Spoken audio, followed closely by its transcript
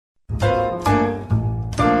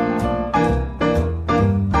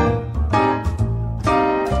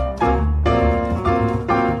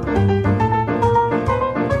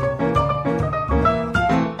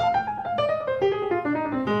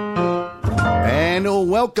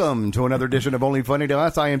welcome to another edition of Only Funny to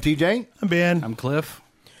Us. I am TJ. I'm Ben. I'm Cliff.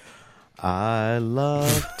 I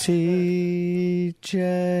love TJ.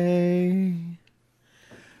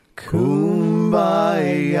 Kumbaya.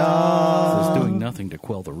 This is doing nothing to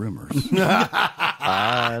quell the rumors.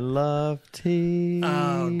 I love TJ.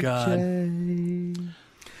 Oh, God.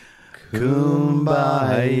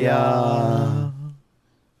 Kumbaya.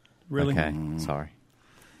 Really? Okay, sorry.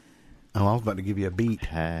 Oh, I was about to give you a beat.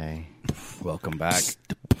 Hey. Welcome back.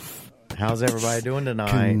 How's everybody doing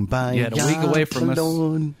tonight? Kumbaya, You had a week away from us.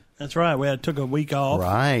 Lord. That's right. We took a week off.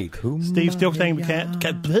 Right. Steve still came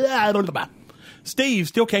to Steve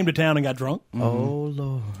still came to town and got drunk. Oh,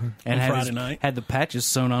 Lord. And On had, Friday night. had the patches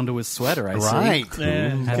sewn onto his sweater, I Right. see.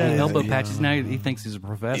 Yeah, Had the elbow patches. Now he thinks he's a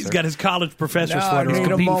professor. he's got his college professor Now I sweater need He's on.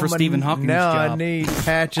 them competing on for my- Stephen Hawking's Now I job. need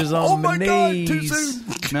patches on Oh, my my God, knees. too soon.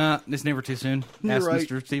 Nah, it's never too soon. Ask right.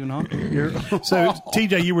 Mr. Stephen Hawking. So,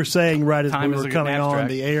 TJ, you were saying right as Time we is were a good coming on abstract.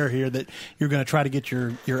 the air here that you're going to try to get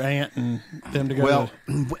your aunt and them to go. Well,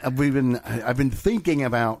 I've been thinking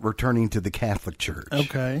about returning to the Catholic Church.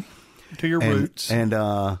 Okay, to your roots, And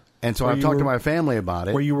so Where I've you talked to were- my family about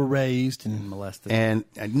it. where you were raised, and Molested. And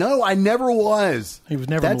no, I never was. He was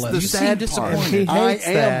never That's molested. the You sad seem part. disappointed. He I hates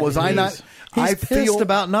am. that. Was I not? He's I pissed feel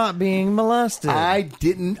about not being molested. I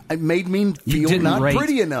didn't. It made me feel didn't not rate.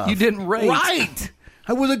 pretty enough. You didn't rate. Right.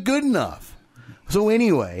 I wasn't good enough. So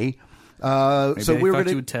anyway, Maybe so I we were thought you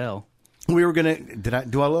gonna. would tell. We were gonna.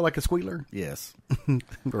 Do I look like a squealer Yes.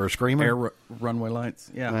 or a screamer? Air runway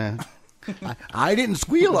lights. Yeah. I didn't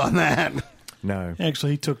squeal on that. No.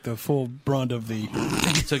 actually, he took the full brunt of the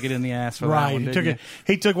You took it in the ass for that right. one, He didn't took you? it.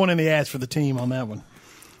 He took one in the ass for the team on that one.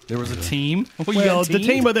 There was a team. You Well, got the teamed?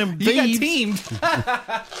 team of them You got thieves. teamed.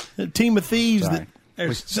 A team of thieves. Sorry.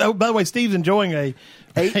 So, by the way, Steve's enjoying a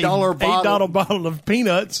 $8 bottle. bottle of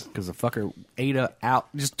peanuts. Because the fucker ate out,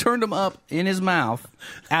 just turned them up in his mouth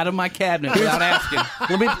out of my cabinet without asking.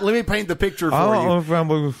 let me paint the picture for I don't you. know if I'm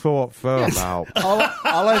going to about.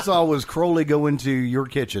 All I saw was Crowley go into your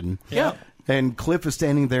kitchen. Yeah. And Cliff is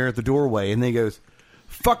standing there at the doorway, and he goes,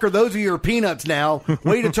 "Fucker, those are your peanuts now.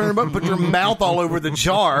 Way to turn them up and put your mouth all over the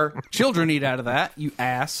jar." Children eat out of that, you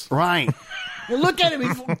ass. Right. Well, look at him.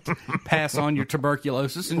 He's, Pass on your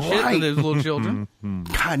tuberculosis and shit Right. to those little children.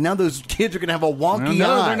 God, now those kids are going to have a wonky No,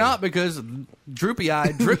 eye. they're not, because drip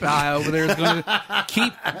eye over there is going to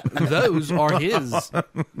keep those are his.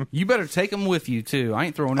 You better take them with you too. I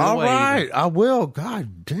ain't throwing it All away. right, either. I will.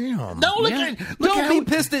 God damn. No, look Yeah. at look Don't how, be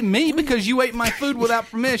pissed at me because you ate my food without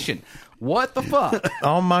permission. What the fuck?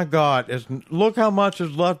 Oh, my God. Look how much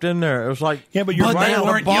is left in there. It was like... Yeah, but you're But right they on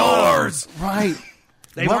the weren't bottom. yours. Right.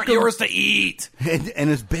 They weren't yours to eat. And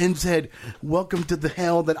as Ben said, welcome to the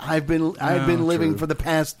hell that I've been living true. for the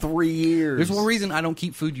past 3 years. There's one reason I don't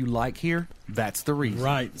keep food you like here. That's the reason.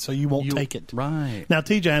 Right, so you won't take it. Right. Now,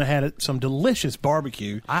 TJ and I had some delicious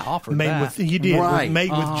barbecue. I offered made that. with you did Right.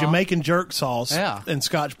 made with Jamaican jerk sauce Yeah. and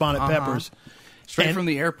Scotch bonnet peppers. Straight And from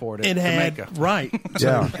the airport at It had Jamaica. right.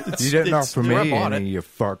 Yeah. it's- You didn't it's- offer me where I bought any, it. you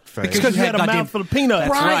fuck face. because you had a goddamn- mouthful of peanuts.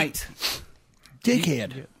 That's right.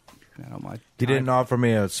 Dickhead. Oh, my- You didn't offer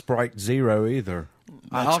me a Sprite Zero either.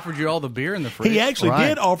 I offered you all the beer in the fridge. He actually Right.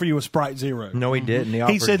 did offer you a Sprite Zero. No, he didn't. He He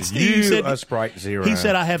offered said you he said a Sprite Zero. He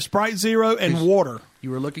said I have Sprite Zero and water. You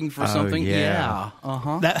were looking for something? yeah.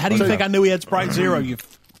 Uh-huh. How do you think I knew he had Sprite Zero?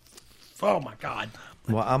 Oh my God!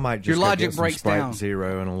 Well, I might just Your go logic get some breaks Sprite down.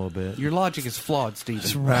 Zero in a little bit. Your logic is flawed,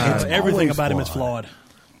 Stephen. Everything always about him is flawed.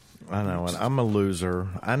 I know it. I'm a loser.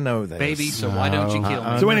 I know this. Baby, so why don't you kill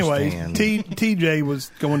me? So anyway, understand. TJ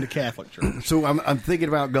was going to Catholic church. So I'm thinking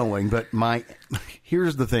about going, but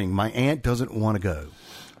here's the thing: my aunt doesn't want to go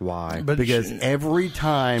Why? But because she- every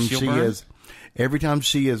time She'll she burn?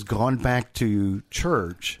 has gone back to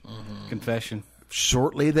church, Confession.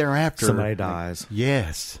 shortly thereafter, Somebody dies.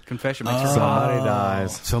 Yes. Confession makes her Somebody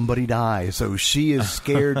dies. Somebody dies. So she is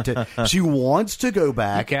scared to. She wants to go You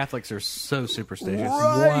back. Catholics are so superstitious.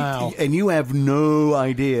 Right. Wow. And you have no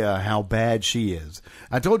idea how bad she is.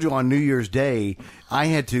 I told you on New Year's Day, I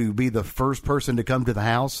had to be the first person to come to the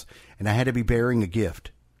house, and I had to be bearing a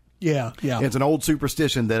gift. Yeah. It's an old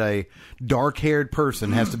superstition that a dark-haired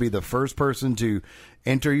person has to be the first person to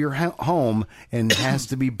enter your home and has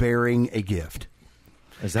to be bearing a gift.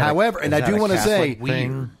 Is that However, a, and is I that do a want to say, Catholic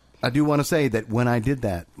thing? I do want to say that when I did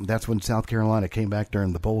that, that's when South Carolina came back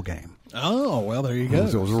during the bowl game. Oh, well, there you go.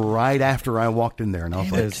 So it was right after I walked in there, and I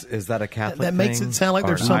was like, Is that a Catholic That makes thing it sound like or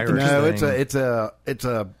there's an something- Irish "No, thing? it's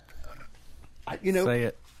a, you know, Say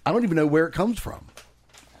it. I don't even know where it comes from.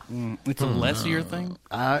 It's a Lessier thing?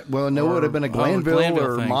 Well, no, it would have been a Glanville, Glanville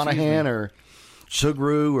or thing, Monaghan excuse me. or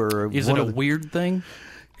Sugaru or Is one it a of the- weird thing?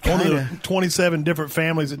 One of the 27 different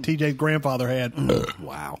families that TJ's grandfather had.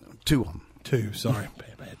 Wow. 2 of them. 2, sorry.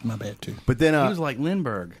 My bad, 2. But then, He was like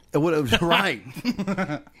Lindbergh. right.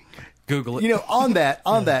 Google it. You know, on that,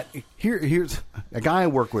 here's a guy I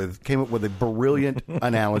work with came up with a brilliant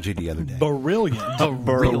analogy the other day. Brilliant.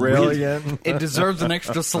 Brilliant. It deserves an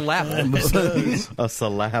extra syllable. A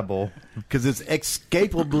syllable. Because it's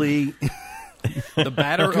escapably. The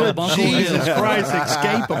batter of Buncle Jesus Hill. Christ,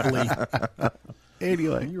 escapably.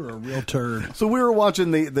 Anyway. You're a real turd. So we were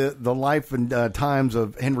watching the life and times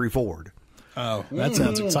of Henry Ford. Oh, that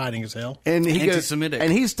sounds exciting as hell. And he goes, Anti-Semitic.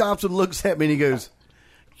 and he stops and looks at me and he goes,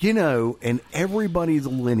 you know, in everybody's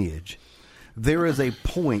lineage, there is a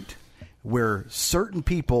point where certain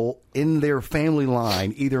people in their family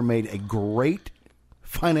line either made a great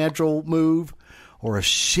financial move or a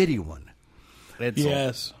shitty one.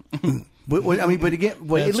 Yes. But at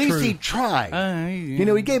That's least true. he tried. You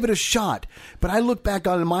know, he gave it a shot. But I look back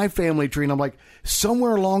on my family tree and I'm like,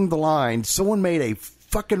 somewhere along the line, someone made a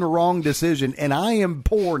fucking wrong decision, and I am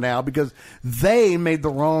poor now because they made the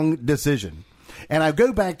wrong decision. And I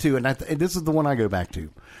go back to, and this is the one I go back to.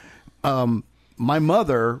 My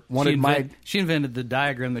mother wanted She invented the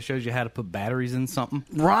diagram that shows you how to put batteries in something.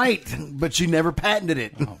 right, but she never patented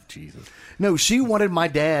it. Oh, Jesus. No, she wanted my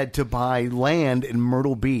dad to buy land in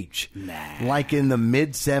Myrtle Beach, like in the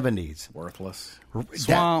mid 70s. Worthless.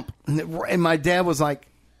 Swamp. And my dad was like,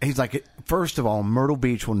 he's like, first of all, Myrtle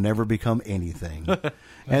Beach will never become anything.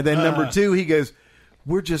 And then number 2, he goes,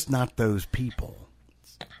 we're just not those people.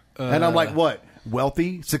 And I'm like, what?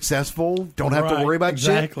 Wealthy, successful, don't have to Right, worry about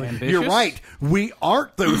exactly. shit. Ambitious? You're right. We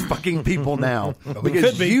aren't those fucking people now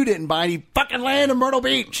because could be. you didn't buy any fucking land in Myrtle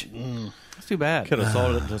Beach. That's too bad. Could have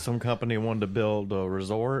sold it to some company who wanted to build a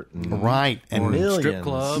resort. And Right. And Millions. Strip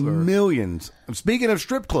club. Or, millions. Speaking of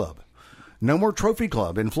strip club, no more Trophy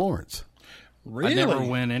Club in Florence. Really? I never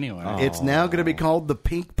win anyway. It's now going to be called the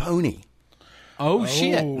Pink Pony. Oh,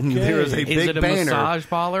 shit. Okay. There is a Is big it a banner. massage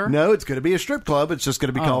parlor? No, it's going to be a strip club. It's just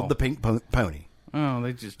going to be called Oh. the Pink Pony. Oh,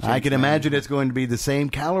 they just. I can imagine it's going to be the same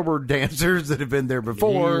caliber dancers that have been there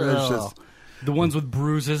before. It's just The ones with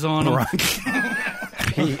bruises on them.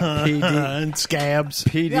 PD, And scabs.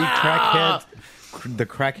 PD crackheads. The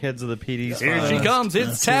crackheads of the PDs. Here she comes.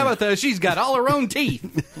 It's Tabitha. She's got all her own teeth.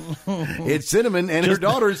 it's Cinnamon and her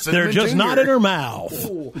daughter's Cinnamon. They're just Jr. not in her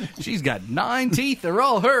mouth. She's got 9 teeth. They're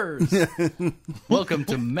all hers. Welcome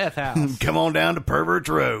to Meth House. Come on down to Perverts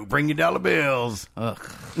Row. Bring your dollar bills.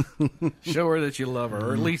 Show her that you love her,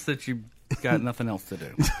 or at least that you got nothing else to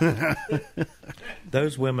do.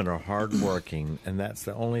 Those women are hardworking, and that's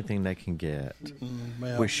the only thing they can get.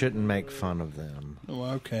 Well, We shouldn't make fun of them.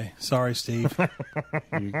 okay. Sorry, Steve.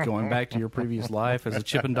 You're going back to your previous life as a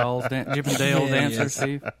Chippendale dancer,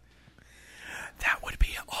 Steve. That would be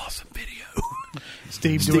an awesome video.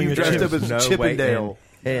 Steve doing a dressed chip. up as No Chippendale.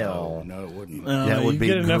 way in hell. No, it wouldn't. That would you be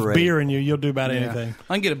get enough great. beer in you, you'll do about anything.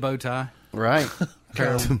 I can get a bow tie, Right.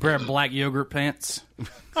 pair of black yogurt pants,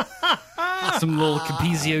 some little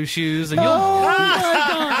Capizio shoes, and you'll.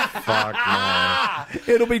 Fuck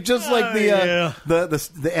no. It'll be just like yeah. the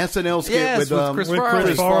SNL skit Yes, with, with Chris With Farley.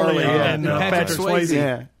 Chris Farley Yeah. and Patrick Patrick Swayze. Swayze.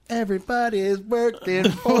 Yeah. Everybody's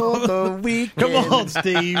working for the weekend. Come on,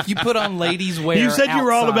 Steve. You put on ladies' wear. You said you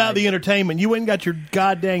were all outside. about the entertainment. You went and got your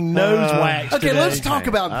goddamn nose waxed Okay, today. let's talk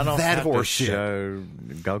about I don't that have horse to shit. show.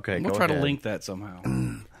 Okay, We'll go try to ahead. link that somehow.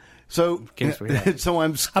 So, case we have. so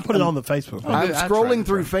I'm I put it on the Facebook. I'm I tried scrolling to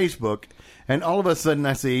through Facebook, and all of a sudden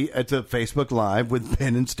I see it's a Facebook Live with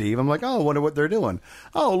Ben and Steve. I'm like, oh, I wonder what they're doing.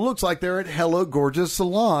 Oh, looks like they're at Hello Gorgeous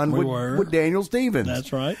Salon We were. with Daniel Stevens.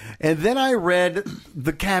 That's right. And then I read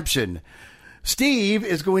the caption. Steve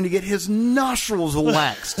is going to get his nostrils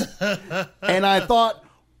waxed. And I thought,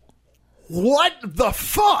 what the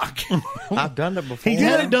fuck? I've done it before. He's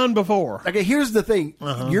had it done before. Okay, here's the thing.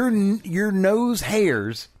 Your nose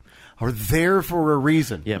hairs are there for a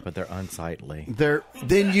reason. Yeah, but they're unsightly.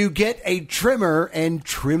 Then you get a trimmer and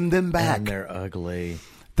trim them back. And they're ugly.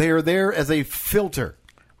 They are there as a filter.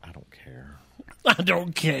 I don't care. I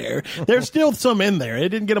don't care. There's still some in there. It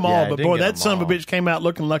didn't get them Yeah, all, it but didn't boy, get that 'em son of a all. bitch came out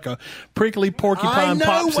looking like a prickly I porcupine know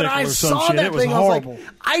popsicle when I or some saw shit. that It was thing, horrible. I was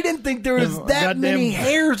like, I didn't think there was that Goddamn- many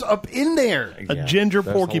hairs up in there. A Yeah, ginger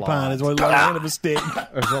there's a porcupine lot. is what it looked like, end of a stick.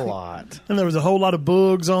 There's a lot. And there was a whole lot of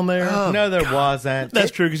bugs on there. No, there wasn't. That's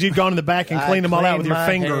true, because you'd gone in the back and I cleaned them all out with cleaned your my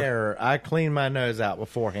finger. hair. I cleaned my nose out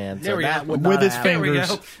beforehand. There So we that go. would With not his happen. fingers.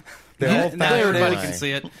 There we go. The old Now everybody fashioned can way.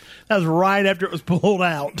 see it. That was right after it was pulled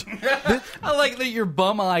out. I like that your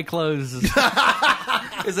bum eye closes.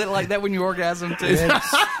 Is it like that when you orgasm too?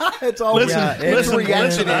 It's all Listen,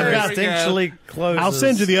 reactionary. I've got- Instinctually closes. I'll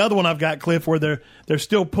send you the other one I've got, Cliff, where they're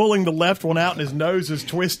still pulling the left one out and his nose is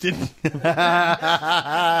twisted. Let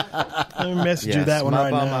me message you that one my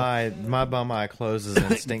right bum now. my bum eye closes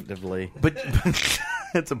instinctively. But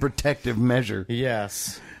it's a protective measure.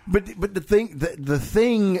 Yes. But the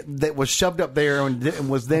thing that was shoved up there and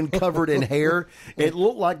was then covered in hair, it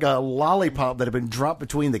looked like a lollipop that had been dropped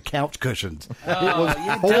between the couch cushions. It was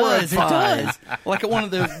horrifying. It does. Like one of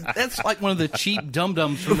those. That's like one of the cheap dum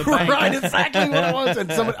dums from the bank. Right, exactly what it was.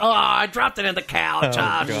 And somebody, I dropped it in the couch.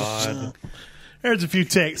 Oh, God. There's a few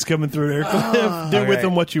texts coming through there. Cliff. Do with Okay.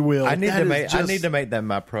 them what you will. I need That to is I need to make that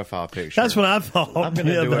my profile picture. That's what I thought. I'm going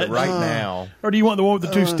to do it right now. Or do you want the one with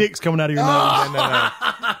the two sticks coming out of your nose?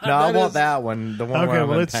 No, I want that one. The one Okay, where I'm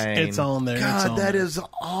well, in it's pain. on there. It's God, on that there. is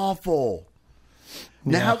awful.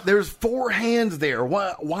 Now there's 4 hands there.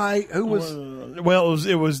 Why? Who was? Well,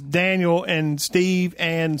 it was Daniel and Steve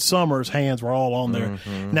and Summers' hands were all on there.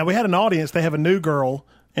 Mm-hmm. Now we had an audience. They have a new girl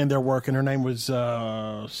and they're working. Her name was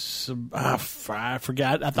I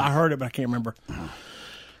forgot. I heard it, but I can't remember.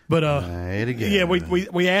 But It again. yeah,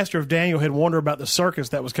 we asked her if Daniel had warned her about the circus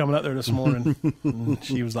that was coming up there this morning. And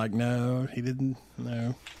she was like, "No, he didn't.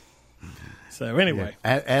 No." So anyway,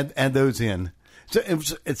 Add those in. So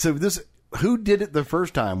this. Who did it the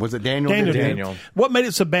first time? Was it Daniel? Daniel did it? did. Daniel. What made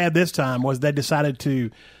it so bad this time was they decided to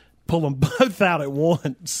pull them both out at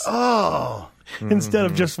once. Oh Instead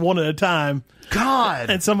of just one at a time. God!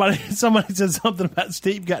 And somebody said something about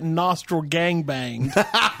Steve got nostril gangbanged.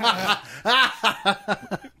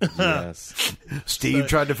 Yes. Steve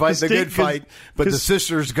tried to fight the Steve- good fight, but the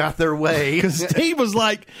sisters got their way. Because Steve was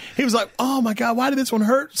like, "Oh my God, why did this one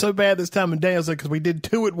hurt so bad this time?" And Daniel's like, "Because we did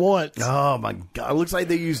 2 at once." Oh my God! It looks like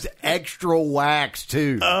they used extra wax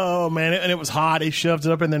too. Oh man, and it was hot. He shoved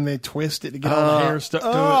it up and then they twisted it to get all the hair stuck to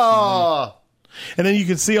it. Oh, And then you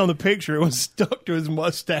can see on the picture it was stuck to his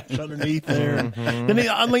mustache underneath there.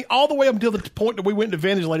 Then all the way up until the point that we went to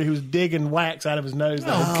Vintage Lady, who was digging wax out of his nose. Oh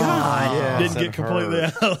God! Yes, Didn't it get completely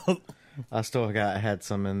hurt. out. I still had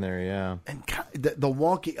some in there, yeah. and God, the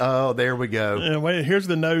wonky. Oh, there we go. And wait, here's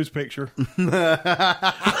the nose picture.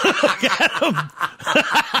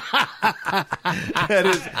 That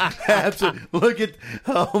is absolutely. Look at.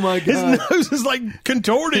 Oh my His God! nose is like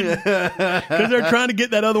contorted because they're trying to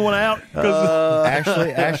get that other one out.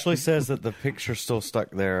 'Cause- Ashley says that the picture's still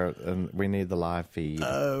stuck there and we need the live feed.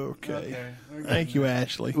 okay. Thank you,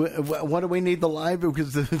 Ashley. What do we need the live?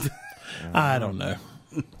 Because I don't know.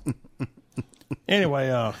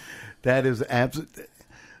 Anyway, that is absolutely.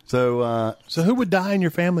 So so who would die in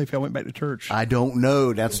your family if I went back to church? I don't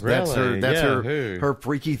know. That's her. Really? That's Yeah, who? her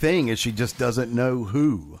freaky thing is she just doesn't know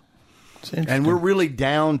who. It's interesting. And we're really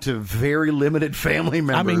down to very limited family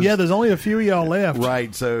members. I mean, yeah, there's only a few of y'all left.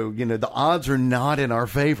 right. So the odds are not in our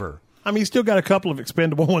favor. I mean, you still got a couple of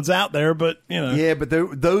expendable ones out there, but Yeah, but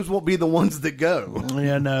those won't be the ones that go.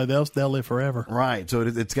 yeah, no, they'll live forever. Right. So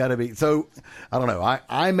it's got to be. So I don't know.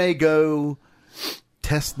 I may go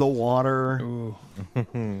test the water.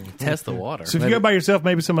 Test the water. So if you go by yourself,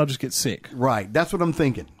 maybe somebody will just get sick. Right. That's what I'm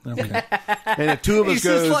thinking. Okay. And if 2 of us He's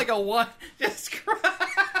goes, just like a what? Just cry.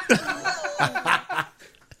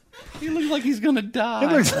 He looks like he's gonna die.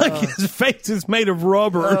 It looks like his face is made of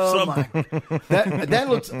rubber or oh something. my, that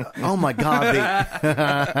looks. Oh my God.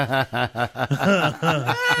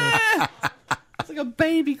 It's like a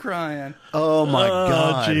baby crying. Oh my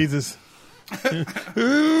God. Oh, Jesus.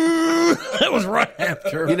 That was right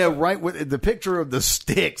after. Right with the picture of the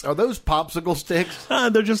sticks. Are those popsicle sticks?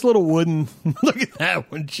 They're just little wooden. Look at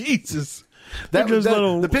that one. Jesus. They're just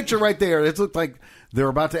little. The picture right there, it looked like they're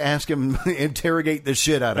about to ask him, interrogate the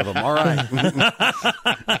shit out of him. All right.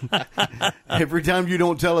 Every time you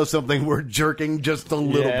don't tell us something, we're jerking just a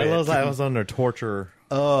little Yeah, bit. it was like I was under torture.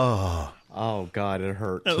 Oh God, it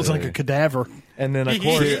hurt. It was like a cadaver. And then of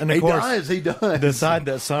course, He does. the side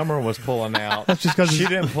that Summer was pulling out. That's just 'cause she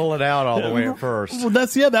didn't pull it out all the way at first. Well,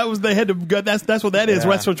 that was they had to go. That's what that is. Yeah.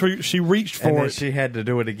 That's what she reached And for then it. she had to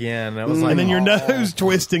do it again. It was like, And then your oh. nose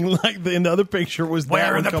twisting like in the other picture was that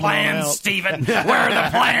Where are one the coming on plans, out. Stephen? Where are the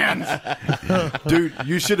plans? Dude,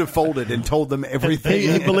 you should have folded and told them everything.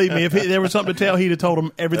 He believe me, if there was something to tell, he'd have told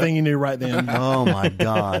him everything he knew right then. Oh my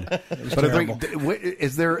God! But I think,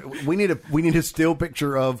 is there? We need a still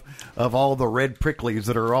picture of all the red pricklies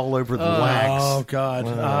that are all over the wax. Oh God!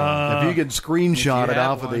 If you can screenshot it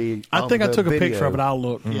have off of one. the, I think I took a video. picture of it. I'll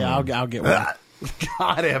look. Yeah, I'll get one.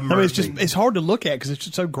 God have mercy. I mean, it's just hard to look at because it's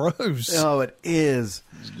just so gross. Oh, it is.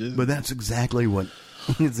 But that's exactly what.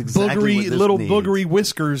 It's exactly what Boogery this little needs. boogery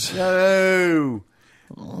whiskers. Oh,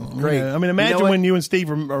 great. Yeah, I mean, imagine You know what? when you and Steve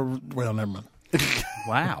are well, never mind.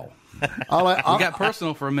 Wow. All We got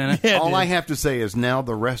personal for a minute. all I have to say is now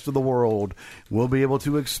the rest of the world will be able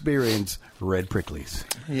to experience red pricklies.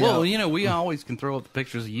 Well, we always can throw up the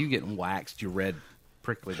pictures of you getting waxed, you red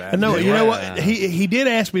prickly bastard. No, you know what? He did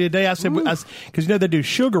ask me today. I said, because they do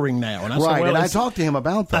sugaring now, and I said, Right, well, and I talked to him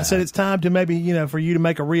about that. I said it's time to maybe for you to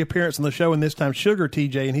make a reappearance on the show, and this time sugar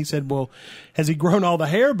TJ. And he said, well, has he grown all the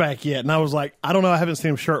hair back yet? And I was like, I don't know. I haven't seen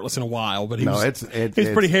him shirtless in a while, but he was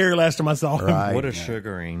pretty hairy last time I saw him. Right. What is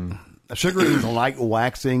sugaring? Sugaring is like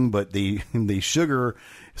waxing, but the sugar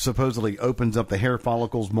supposedly opens up the hair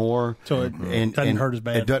follicles more, So it doesn't hurt as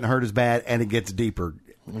bad. It doesn't hurt as bad, and it gets deeper.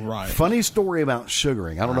 Right. Funny story about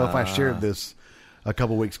sugaring. I don't know if I shared this a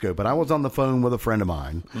couple weeks ago, but I was on the phone with a friend of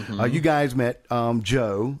mine. You guys met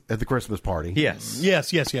Joe at the Christmas party. Yes.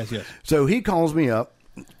 Yes. So he calls me up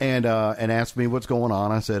and asked me what's going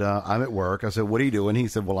on. I said I'm at work. I said, what are you doing? He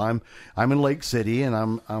said, well, I'm in Lake City and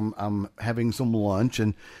I'm having some lunch,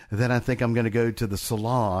 and then I think I'm going to go to the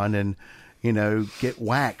salon and get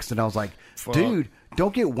waxed. And I was like, dude,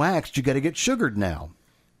 don't get waxed. You got to get sugared now.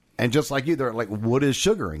 And just like you, they're like, what is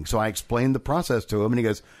sugaring? So I explained the process to him, and he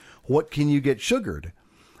goes, what can you get sugared?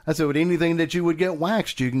 I said, with anything that you would get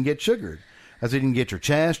waxed, you can get sugared. I said, you can get your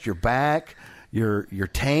chest, your back, your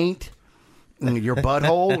taint, your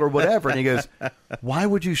butthole, or whatever. And he goes, why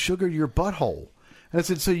would you sugar your butthole? And I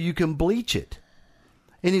said, so you can bleach it.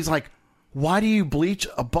 And he's like, why do you bleach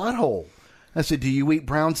a butthole? I said, do you eat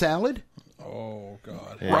brown salad? Oh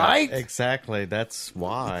God! Yeah, Right? Exactly. That's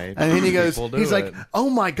why. And then he goes, people do he's like, it. oh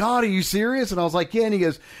my God, are you serious? And I was like, yeah. And he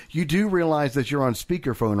goes, you do realize that you're on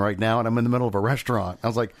speakerphone right now, and I'm in the middle of a restaurant. I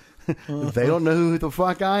was like, they don't know who the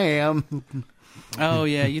fuck I am. Oh,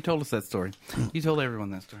 yeah, you told us that story. You told everyone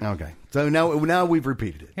that story. Okay. So now we've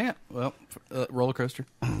repeated it. Yeah, well, roller coaster.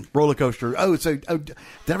 Roller coaster. Did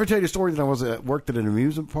I ever tell you the story that I was worked at an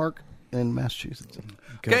amusement park in Massachusetts?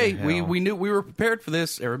 Go to Okay, hell. we knew we were prepared for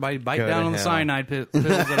this. Everybody bite Go down to on the hell. cyanide pills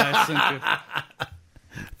that I sent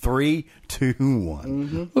you. 3, 2,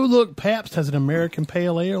 1. Oh, look, Pabst has an American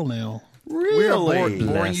Pale Ale now. We are boring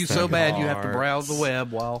Bless you their so bad you have to hearts. browse the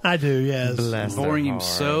web while I do, yes. Bless their boring you hearts.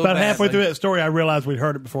 so About halfway badly. through that story, I realized we'd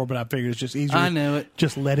heard it before, but I figured it's just easier. I know it.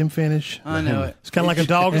 Just let him finish. I know it. It's kind of like a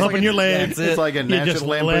dog It's humping like your leg. that's It's it. like a You just National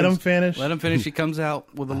let him Lampoon's finish. Let him finish. He comes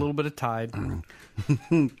out with a little bit of Tide and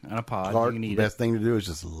a pod. Clark, You can the eat best it. thing to do is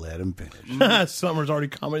just let him finish. Summer's already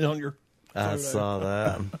commented on your. I saw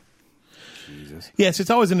that. Yes, it's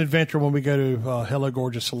always an adventure when we go to Hello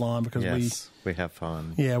Gorgeous Salon because Yes, we have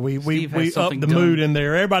fun. we Steve has upped something the done. mood in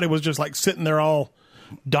there. Everybody was just like sitting there all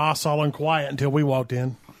docile and quiet until we walked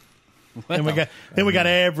in. And we got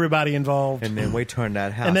everybody involved. And then we turned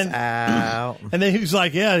that house And then- out. And then he was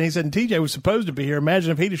like, "Yeah," and he said, and "TJ was supposed to be here.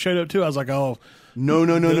 Imagine if he'd have showed up too." I was like, "Oh, No.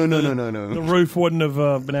 the roof wouldn't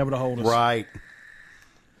have been able to hold us." Right.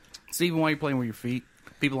 Stephen, why are you playing with your feet?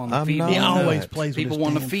 People on the I'm feed. not. He always Nut. plays. People with his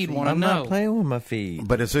want to damn feed feet. want to I'm know. not playing with my feet.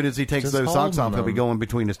 But as soon as he takes Just those socks holding off, he'll be them. going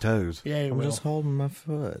between his toes. Yeah, he I'm will. just holding my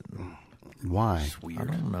foot. Why? I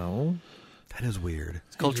don't know. That is weird.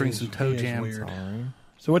 Culturing some toe He is jams. weird. Sorry.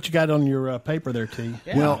 So what you got on your paper there, T?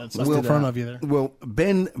 that's in front of you there. Well,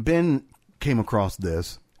 Ben came across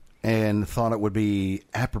this and thought it would be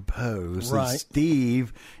apropos. Since Right.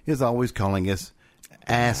 Steve is always calling us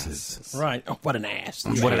asses. Right. Oh, what an ass.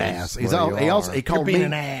 What an ass! He where you also are. he called being me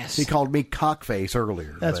an ass. He called me cockface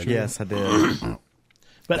earlier. That's but true. Yes, I did.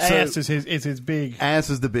 But So- ass is his big. Ass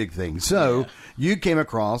is the big thing. So you came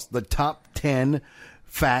across the top 10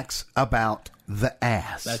 facts about the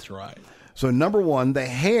ass. That's right. So number 1, the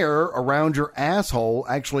hair around your asshole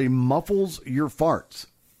actually muffles your farts.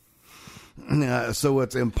 So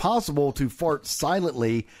it's impossible to fart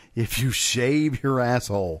silently if you shave your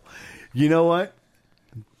asshole. You know what?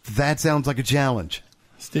 That sounds like a challenge.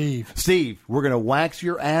 Steve, we're going to wax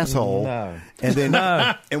your asshole. No. And then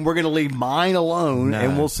and we're going to leave mine alone, No.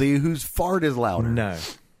 and we'll see whose fart is louder. No,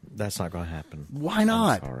 that's not going to happen. Why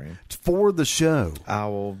not? I'm sorry. It's for the show. I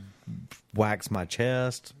will wax my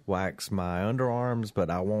chest, wax my underarms, but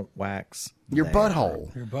I won't wax Your there.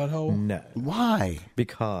 butthole. Your butthole. No, Why?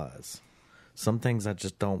 because some things I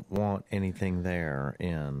just don't want anything there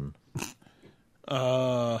in.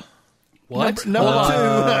 What? Number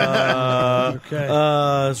Okay.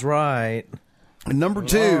 That's right. 2. Number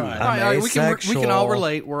 2. All right. All right, all right, we can asexual. all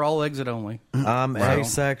relate. We're all exit only. I'm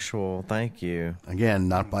asexual. Thank you. Again,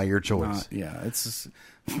 not by your choice. Yeah, it's just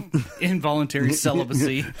involuntary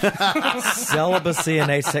celibacy. Celibacy and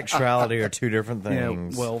asexuality are two different Yeah,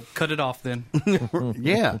 things. well, cut it off then.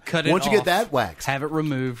 Yeah. Cut it Once you off. get that waxed. Have it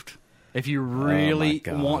removed. If you really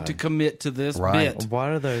God. want to commit to this Right. bit, what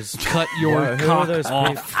are those? cut your who are cock those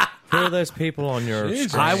off. Who are those people on your?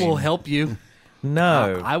 Jesus. screen? I will help you.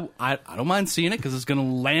 No. I don't mind seeing it because it's going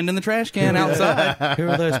to land in the trash can outside. Who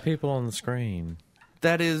are those people on the screen?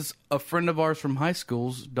 That is a friend of ours from high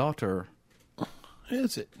school's daughter.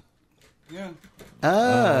 Is it? Yeah.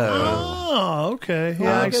 Oh, okay.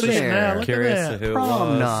 Yeah, I see it now. Look Curious at to that. who it Prom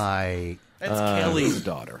was. night. That's Kelly's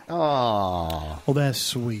daughter. Oh, Oh, that's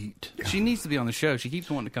sweet. She needs to be on the show. She keeps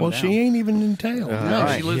wanting to come Well, down. she ain't even in town. No,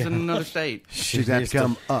 Right. she lives in another state. she's got to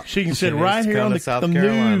come up. She can sit needs right to here come on to the South new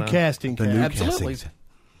Carolina. casting The couch. new Absolutely. castings.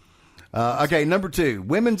 Okay, number 2.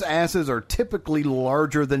 Women's asses are typically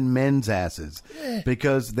larger than men's asses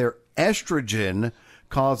because their estrogen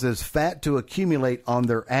causes fat to accumulate on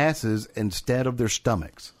their asses instead of their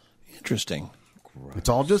stomachs. Interesting. It's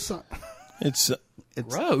all just It's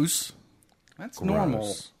Gross. That's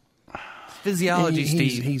normal. Physiology,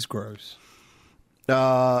 Steve. He's gross.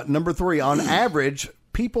 number 3. On average,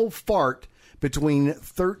 people fart between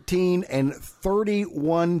 13 and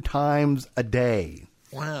 31 times a day.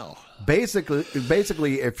 Wow.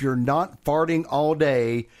 Basically, if you're not farting all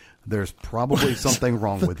day, there's probably something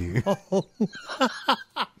wrong with you.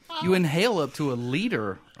 You inhale up to a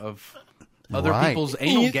liter of other Right. people's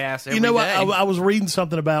anal gas every you know what? day. I was reading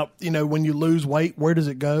something about, when you lose weight, where does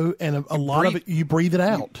it go? And a lot of it, you breathe it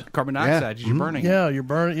out. Carbon dioxide, you're burning. Yeah, you're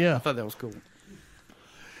burning. I Yeah. thought that was cool.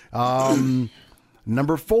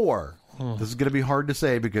 Number 4. This is going to be hard to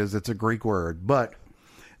say because it's a Greek word, but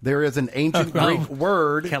there is an ancient Greek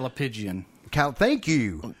word. Calipigian. Thank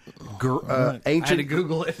you. I had to Ancient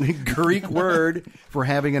Google it. Greek word for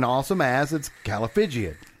having an awesome ass. It's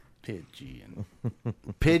calipigian. Pigeon.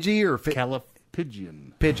 Pidgey or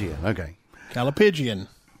Calipigian. Pigeon. Okay. Calipigian.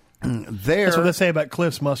 There. That's what they say about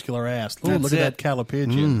Cliff's muscular ass. Ooh, That's look at it. that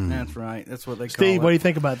calipigian. That's right. That's what they call Steve, it. what do you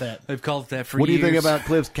think about that? They've called it that for What do years. you think about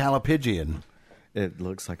Cliff's calipigian? It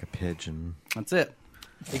looks like a pigeon That's it.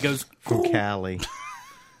 It goes. from Cali.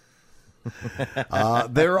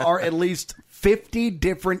 There are at least 50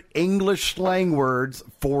 different English slang words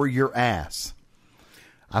for your ass.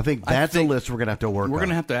 I think that's a list we're going to have to work on. We're going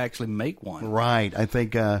to have to actually make one. Right. I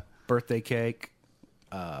think Birthday cake.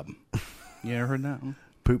 You ever heard that one?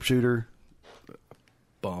 poop shooter,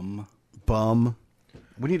 Bum. bum.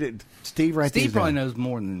 We need to. Steve, write these Steve probably down. knows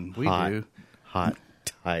more than we Hot, do. hot,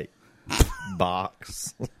 tight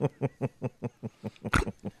box.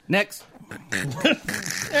 Next.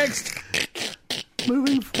 Next.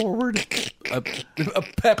 Moving forward.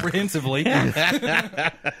 Apprehensively.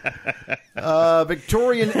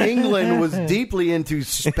 Victorian England was deeply into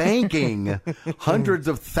spanking. Hundreds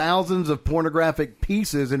of thousands of pornographic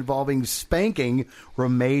pieces involving spanking were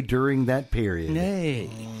made during that period. Nay.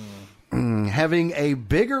 Having a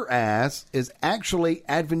bigger ass is actually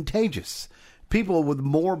advantageous. People with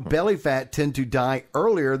more belly fat tend to die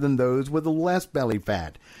earlier than those with less belly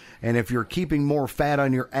fat. And if you're keeping more fat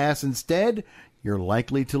on your ass instead, you're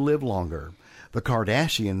likely to live longer. The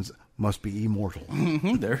Kardashians must be immortal.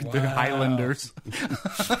 They're Highlanders.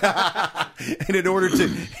 And in order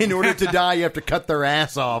to die, you have to cut their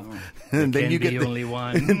ass off, and then Can you be get only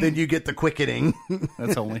one. and then you get the quickening.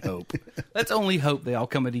 That's only hope. Let's only hope they all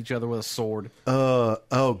come at each other with a sword. Oh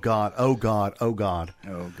God! Oh God! Oh God!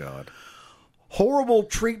 Oh, God. Horrible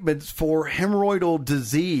treatments for hemorrhoidal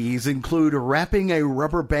disease include wrapping a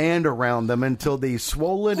rubber band around them until the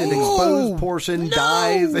swollen and exposed portion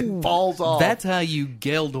dies and falls off. That's how you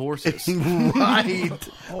geld horses. right.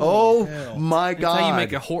 Oh my God! That's how you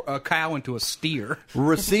make a cow into a steer.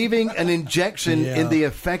 Receiving an injection in the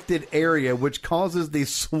affected area, which causes the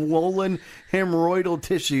swollen hemorrhoidal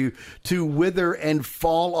tissue to wither and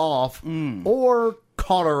fall off, or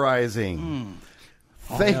cauterizing.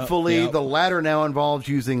 Thankfully, the latter now involves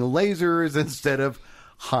using lasers instead of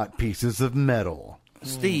hot pieces of metal.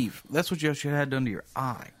 Steve, that's what you should have had done to your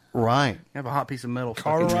eye. Right. Have a hot piece of metal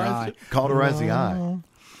stuck in your eye. Cauterize the eye.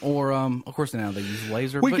 Or, of course, now they use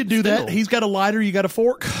laser. We but could do still. that. He's got a lighter. You got a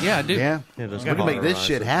fork. Yeah, I do. Yeah. Yeah, just We can make this cauterize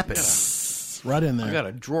shit it. happen. Right in I there. got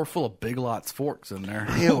a drawer full of Big Lots forks in there.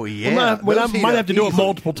 Hell yeah. I Those heat might up have to do it easily.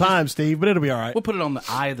 multiple times, Steve, but it'll be all right. We'll put it on the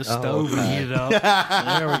eye of the stove and heat it up.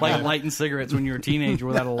 Like lighting cigarettes when you were a teenager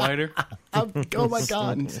without a lighter. Oh my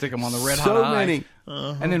God. And stick them on the red hot So eye. many.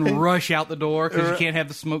 And then rush out the door because you can't have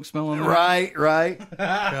the smoke smelling there. Right.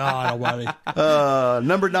 God almighty.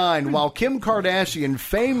 Number 9. While Kim Kardashian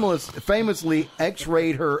famously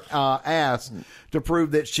x-rayed her ass to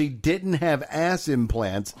prove that she didn't have ass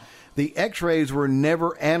implants, the x-rays were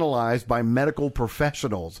never analyzed by medical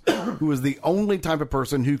professionals, who was the only type of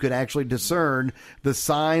person who could actually discern the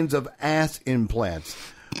signs of ass implants.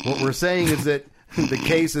 What we're saying is that the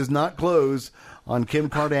case is not closed on Kim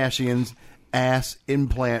Kardashian's ass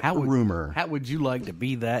implant rumor. How would you like to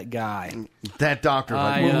be that guy? That doctor.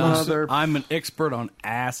 I'm an expert on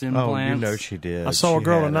ass implants. Oh, you know she did. I saw a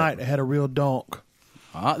girl tonight that had a real donk.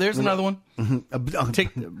 There's another one.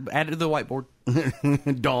 Add it to the whiteboard.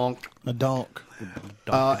 Donk. A donk.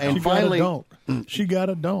 And finally, she got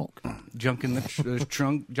a donk. Junk in the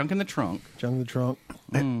trunk. Junk in the trunk. Junk in the trunk.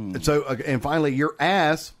 So, and finally, your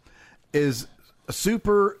ass is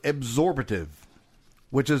super absorptive,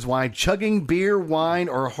 which is why chugging beer, wine,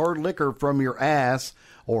 or hard liquor from your ass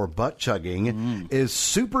or butt chugging is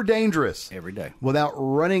super dangerous. Every day. Without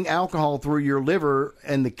running alcohol through your liver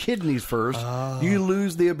and the kidneys first, you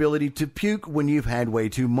lose the ability to puke when you've had way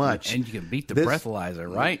too much. And you can beat the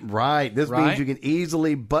breathalyzer, right? Right. This means you can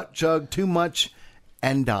easily butt chug too much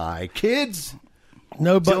and die. Kids,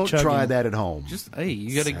 no butt don't chugging. try that at home. Just, hey,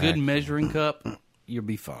 you got a good measuring cup, you'll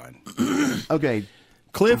be fine. Okay.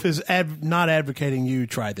 Cliff is not advocating you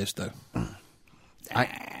try this, though.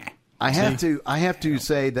 I have to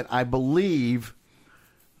say that I believe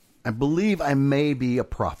I may be a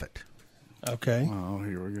prophet. Okay. Oh,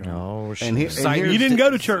 here we go. Oh, shit. And you didn't go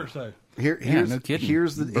to church, though. No kidding.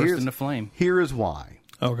 Burst into flame. Here is why.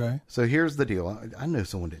 Okay. So here's the deal. I know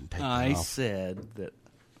someone didn't take that off. said that.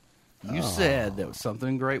 You said that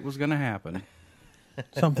something great was going to happen.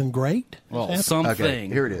 Something great? Well, something. Okay,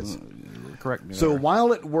 here it is. Correct me. So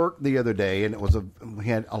while at work the other day, and we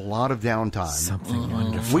had a lot of downtime. Something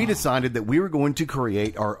wonderful. We decided that we were going to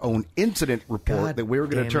create our own incident report that we were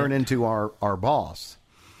going to turn into our boss.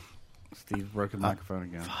 Steve broke the microphone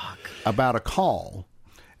again. About a call.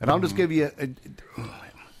 And I'll just give you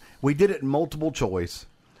we did it in multiple choice.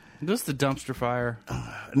 This the dumpster fire?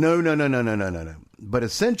 No. But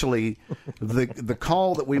essentially, the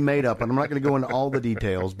call that we made up, and I'm not going to go into all the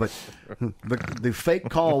details, but the fake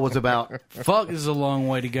call was about... Fuck is a long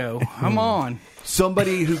way to go. Come on.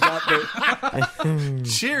 Somebody who got their...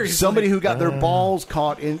 Seriously. Somebody who got their balls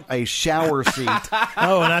caught in a shower seat.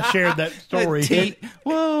 Oh, and I shared that story.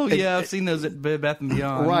 Whoa, yeah, I've seen those at Bed Bath &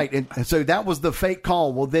 Beyond. Right, and so that was the fake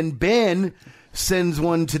call. Well, then Ben sends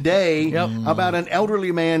one today about an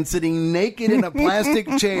elderly man sitting naked in a plastic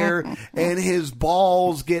chair and his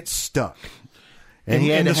balls get stuck. And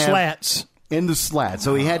in the slats. In the slats.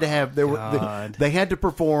 So he had to have they had to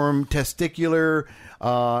perform testicular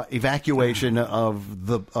evacuation of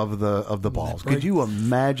the balls. Could you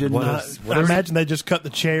imagine? I imagine they just cut the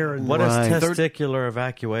chair and what is testicular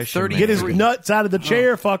evacuation? Get his nuts out of the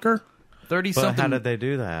chair, fucker. 30-something. How did they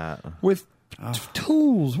do that? With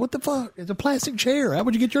tools. What the fuck? It's a plastic chair. How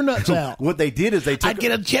would you get your nuts out? What they did is they took... I'd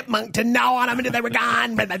get a chipmunk to gnaw on them until they were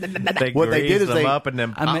gone. What they did is them up and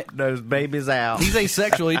then pop those babies out. He's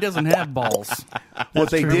asexual. He doesn't have balls.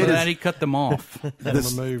 What they did is he cut them off.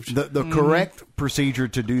 Removed. The correct procedure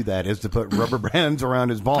to do that is to put rubber bands around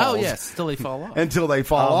his balls. Oh, yes, until they fall off. Until they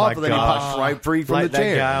fall off, and then he pops right free from like the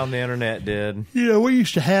chair. That guy on the internet did. Yeah, we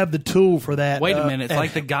used to have the tool for that. Wait a minute. It's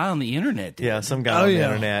like the guy on the internet did. Yeah, some guy on the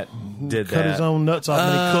internet did cut his own nuts off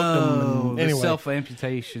and he cooked them. Anyway,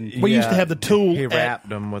 self-amputation. We used to have the tool. He wrapped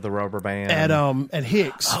them with a rubber band. At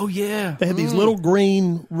Hicks. Oh, yeah. They had these little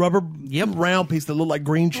green rubber round pieces that looked like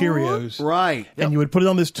green Cheerios. Right. And you would put it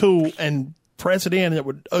on this tool and press it in and it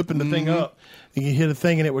would open the thing up. And you hit a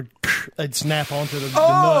thing and it would they'd snap onto the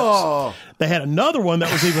nuts. They had another one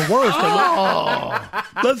that was even worse.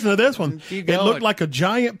 Listen to this one. It looked like a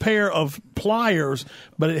giant pair of pliers,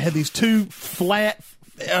 but it had these two flat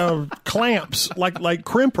clamps, like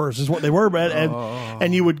crimpers is what they were,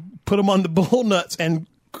 and you would put them on the bull nuts and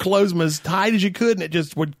close them as tight as you could, and it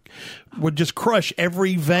just would just crush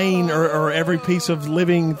every vein or every piece of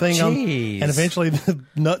living thing on, and eventually the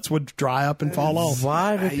nuts would dry up and fall off.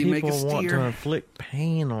 Why do people want to inflict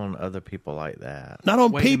pain on other people like that? Not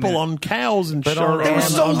on people, on cows and shit. They were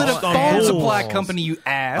sold at a farm supply company, you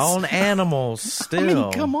ass. On animals, still. I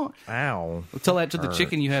mean, come on. Ow. Well, tell that to the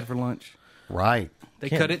chicken you had for lunch. Right. They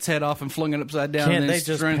cut its head off and flung it upside down. Can't and then they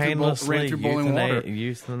just ran painlessly through boiling water?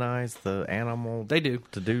 Euthanize the animal? They do.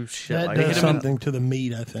 To do shit that like does that. something to the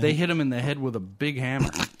meat, I think. They hit him in the head with a big hammer.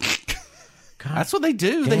 That's what they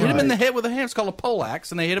do. They hit him in the head with a hammer. It's called a poleaxe,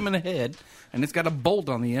 and they hit him in the head, and it's got a bolt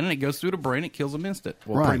on the end, and it goes through the brain. It kills him instant.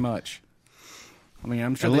 Well, pretty much. I mean,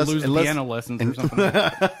 I'm sure they lose piano lessons or something like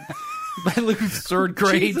that. They lose third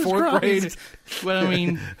grade, fourth grade. But, I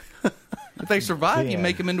mean... If they survive, you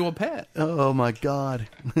make them into a pet. Oh, my God.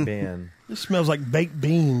 Ben. This smells like baked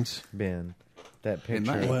beans. Ben, that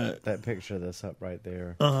picture that's up right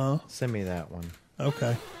there. Send me that one.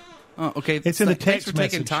 Okay. Okay. It's in the text Thanks for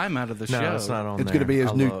taking message. time out of the show. No, it's not on It's there. going to be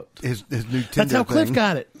his new Tinder That's how Cliff thing.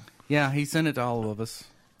 got it. Yeah, he sent it to all of us.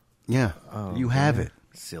 Yeah. You have it.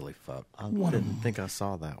 Silly fuck. I didn't think I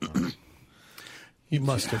saw that one. You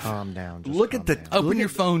must have. Calm down. Just Look calm at the down. Open your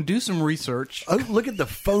phone, do some research, oh, look at the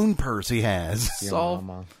phone purse he has. Your solve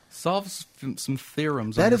mama. some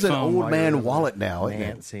theorems. That on is your an phone old while you're man over wallet now, isn't it?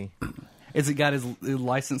 Nancy. Has it got his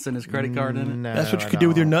license and his credit card in it? No, That's what you I could do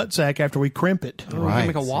with your don't. nutsack after we crimp it. You Right. can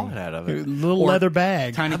make a wallet out of A it. little Or leather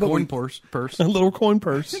bag. Tiny coin purse. A little coin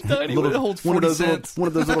purse. Tiny, it holds 40 cents. One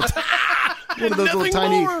of those little Nothing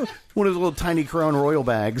tiny, more. one of those little tiny Crown Royal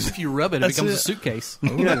bags. If you rub it, it That's becomes it. a suitcase.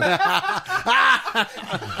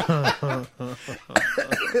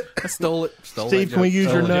 I stole it. Steve, can we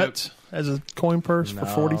use your nuts as a coin purse for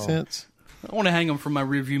 40 No. cents? I want to hang them from my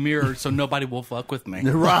rearview mirror so nobody will fuck with me.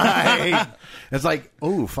 Right. It's like,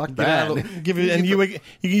 oh, fuck that. Give you, and you can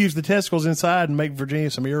use the testicles inside and make Virginia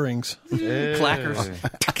some earrings. Clackers.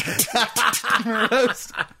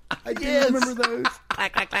 I do remember those.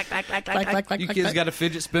 You kids got a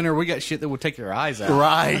fidget spinner. We got shit that will take your eyes out.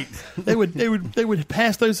 Right. They would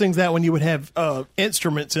pass those things out when you would have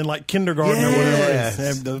instruments in like kindergarten or whatever. Yes. They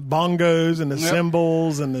have the bongos and the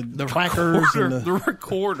cymbals and the clackers recorder, and the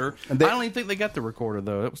recorder. And they- I don't even think they got the recorder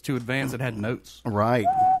though. It was too advanced. It had notes. Right.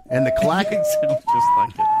 And the clack, It sounds just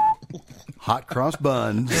like it. hot cross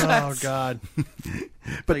buns. oh god,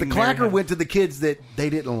 But the Like clacker Mary went to the kids that they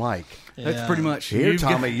didn't like. That's Yeah. pretty much. Here, you've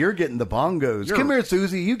Tommy, got- you're getting the bongos. Come here,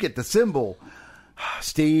 Susie, you get the cymbal.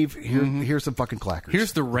 Steve, here's some fucking clackers.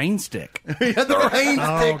 Here's the rain stick. yeah, the rain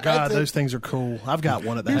oh stick. god, that's it. those things are cool. I've got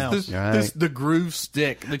one at the house. The groove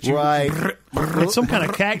stick that you Right. It's some kind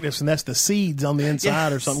of cactus, and that's the seeds on the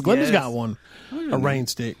inside or Yes, something. Glenda's yes. got one, a rain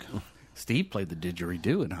stick. Steve played the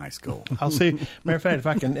didgeridoo in high school. I'll see. Matter of fact,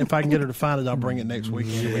 if I can get her to find it, I'll bring it next week.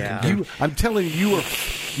 Yeah. I'm telling you,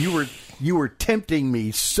 you were tempting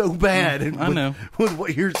me so bad. I know. with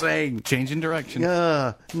what you're saying. Changing direction.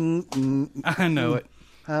 I I know it.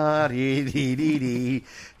 I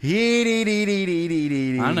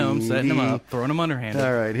know. I'm setting them up, throwing them underhanded,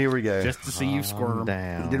 All right, here we go. just to see you squirm.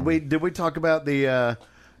 Down. Did we talk about the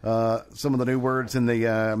some of the new words in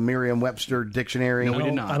the Merriam-Webster dictionary? No, we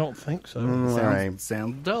did not. I don't think so. All right.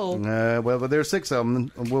 Sounds dull. Well, but there's 6 of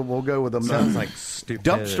them. We'll go with them. Sounds like stupidity.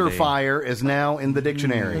 Dumpster fire is now in the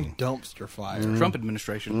dictionary. Dumpster fire. Trump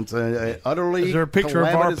administration. It's utterly. Is there a picture of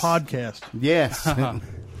our calamitous- podcast? Yes.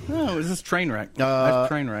 No, is this train wreck? That's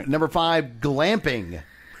train wreck. Number 5, glamping.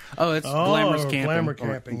 Oh, it's glamorous camping. Glamour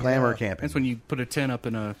camping. Glamour yeah. camping. That's when you put a tent up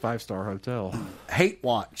in a 5-star hotel. Hate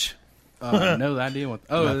watch. No idea what.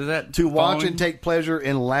 Oh, is that To watch following- and take pleasure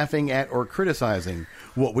in laughing at or criticizing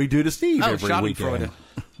what we do to Steve Oh, every weekend. Schadenfreude.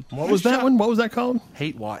 What was that one? What was that called?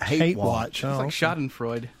 Hate watch. Hate watch. It's Oh, like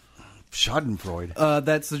Schadenfreude. Schadenfreude.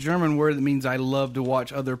 That's the German word that means I love to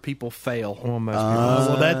watch other people fail. Well, most people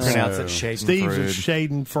well, that's pronounce it Schadenfreude. Steve's is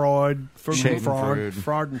Schadenfreude, Schadenfreude.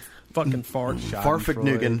 fraud, and fucking fart,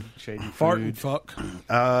 Farfignugan. fart and fuck.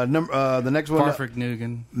 The next one,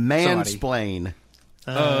 Farfignugan. mansplain.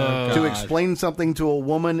 To explain something to a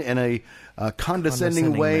woman in a condescending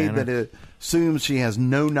Condescending way manner. that assumes she has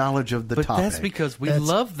no knowledge of the But topic. that's because we That's-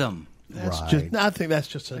 love them. That's Right. just. I think that's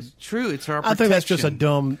just a. True, it's our. I think that's just a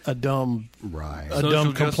protection. dumb right. a Social dumb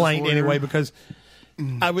justice complaint warrior. anyway, because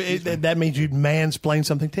that means you'd mansplain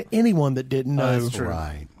something to anyone that didn't know. that's true.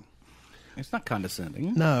 Right. It's not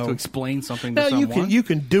condescending. No. to explain something to No, someone. you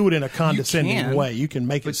can do it in a condescending can, way. You can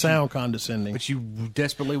make it but sound condescending. but you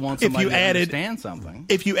desperately want If somebody you to added- understand something.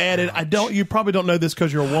 If you added, you probably don't know this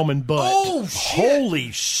because you're a woman, but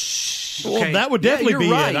Holy shit. well, Okay. that would Yeah, definitely you're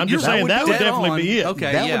be right. it. I'm You're just saying right. that would Dead definitely on. be it.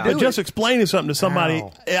 Okay, That would yeah. do But just explaining something to somebody,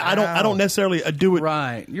 Ow. I don't necessarily do it.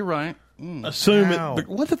 Right, you're right. Assume Ow. it.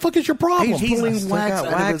 What the fuck is your problem? He's pulling Still wax got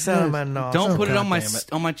out of wax his out of nose. my nose. Don't put it on my God damn it.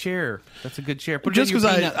 on my chair. That's a good chair. Put Just it in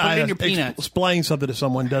because your peanut. Put it in your peanuts. explain something to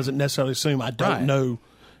someone doesn't necessarily assume I don't Right. know.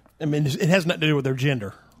 I mean, it has nothing to do with their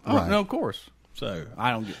gender. Oh Right. no, of course. So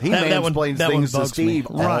I don't get. He That one- mansplains that one things to bugs me. Steve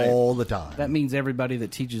Right. all the time. That means everybody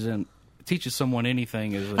that teaches someone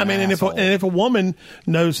anything is. I mean, and asshole. if a woman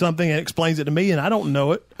knows something and explains it to me and I don't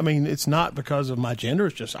know it, I mean, it's not because of my gender.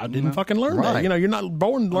 It's just I didn't fucking learn that. Right. You know, you're not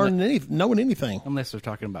born learning knowing anything. unless they're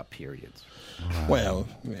talking about periods, Well,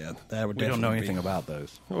 yeah, that would. we don't know definitely anything be. about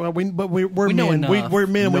those. Well, we're We know men. enough. We're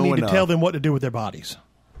men. We Know need to enough. tell them what to do with their bodies.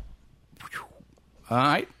 All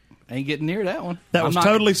right, ain't getting near that one. That I'm was not-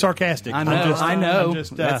 totally sarcastic. I know. I'm I know.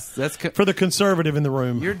 just, That's for the conservative in the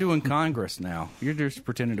room. You're doing Congress now. You're just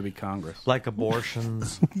pretending to be Congress. Like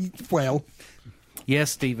abortions. Well,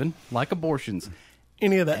 Yes, Stephen. Like abortions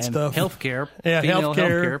any of that and stuff. health care. Yeah, female healthcare,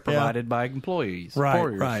 healthcare provided by employees. Right,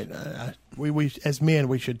 employers. right. We as men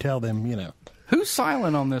we should tell them. You know, Who's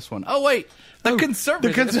silent on this one? Oh wait, the the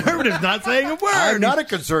conservative. conservative's not saying a word. I'm not a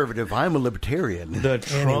conservative. I'm a libertarian. The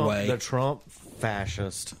Trump, Anyway. the Trump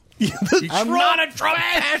fascist. I'm not a Trump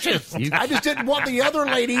fascist. I just didn't want the other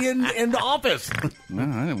lady in the office. No,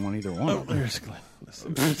 I didn't want either one. Oh, there's Glenn. Let's see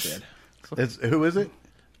what she said. Who is it?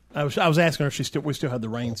 I was asking her if we still had the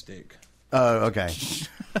rain stick. Oh, okay.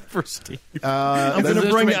 For Steve. I'm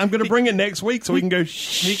gonna bring it next week so we can go.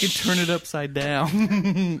 He can turn it upside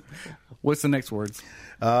down. What's the next words?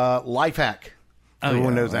 Life hack.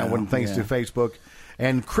 Everyone knows that one thanks to Facebook.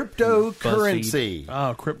 And cryptocurrency.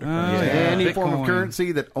 Oh, cryptocurrency. Any form of Bitcoin.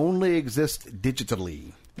 currency that only exists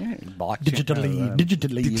digitally. Yeah, blockchain.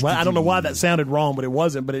 Digitally. Well, I don't know why that sounded wrong, but it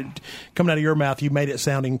wasn't. But it coming out of your mouth, you made it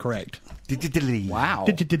sound incorrect. Digitally. Wow.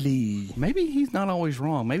 Digitally. Maybe he's not always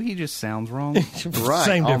wrong. Maybe he just sounds wrong. Right,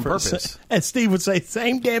 Same on difference. purpose. As Steve would say,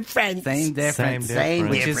 same difference. Same difference. Same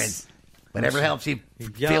Which difference. is- Whatever helps you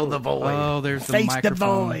fill the void. Oh, there's the Face the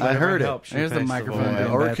microphone. void. I heard it. There's the microphone. doing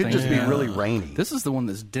Or bad it could things. just be really rainy. This is the one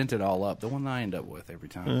that's dented all up. The one I end up with every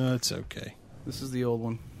time. It's okay. This is the old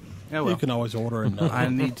one. Oh, You well. can always order another. I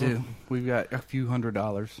need to. We've got a few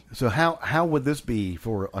 $100s. So how would this be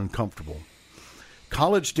for uncomfortable?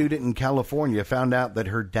 College student in California found out that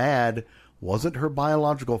her dad wasn't her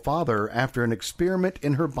biological father after an experiment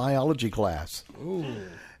in her biology class. Ooh.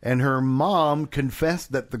 And her mom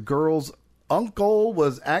confessed that the girl's uncle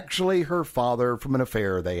was actually her father from an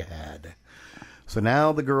affair they had. So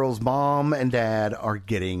now the girl's mom and dad are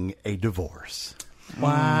getting a divorce.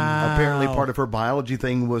 Wow. Apparently part of her biology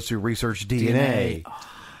thing was to research DNA.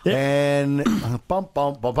 And bum,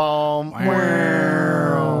 bum, bum, bum.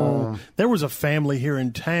 There was a family here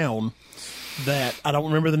in town that I don't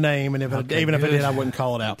remember the name, and even if I did, I wouldn't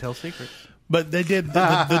call it out. Tell secrets. But they did.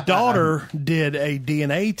 The daughter did a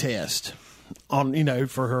DNA test on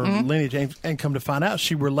for her lineage, and come to find out,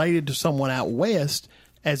 she related to someone out west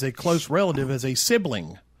as a close relative, as a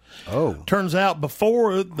sibling. Oh. Turns out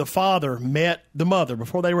before the father met the mother,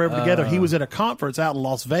 before they were ever together, he was at a conference out in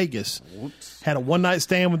Las Vegas, had a one-night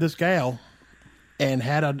stand with this gal, and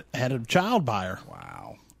had a child by her.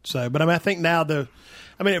 Wow. So, but I think now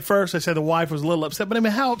at first they said the wife was a little upset, but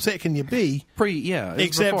how upset can you be?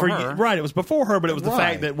 Except for her. right, it was before her, but it was the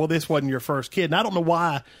Right. fact that this wasn't your first kid, and I don't know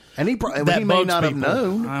why. And he may bugs not have people.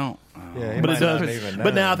 known. I don't. Yeah, But it does.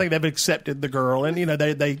 But now I think they've accepted the girl, and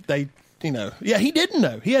they he didn't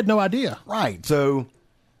know. He had no idea. Right. So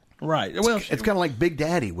Right. Well, it's kind of like Big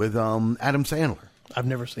Daddy with Adam Sandler. I've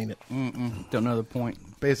never seen it. Don't know the point.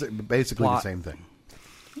 Basically Plot. the same thing.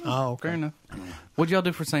 Oh, Fair okay. enough. What'd y'all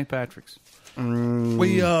do for St. Patrick's?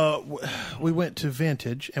 We went to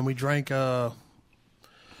Vintage and we drank.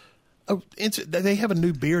 They have a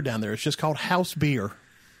new beer down there. It's just called House Beer.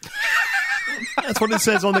 That's what it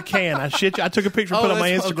says on the can. I took a picture and put it on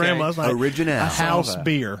my that's Instagram okay. last night. Original. A House that.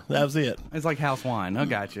 Beer. That was it. It's like house wine. I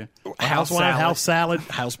got you. House wine, house salad,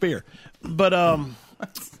 house beer. But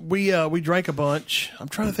we drank a bunch. I'm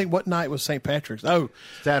trying to think what night was St. Patrick's. Oh,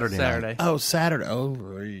 Saturday. Saturday. Oh, Saturday. Oh,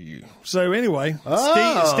 so anyway,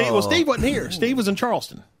 Oh. Steve wasn't here. Steve was in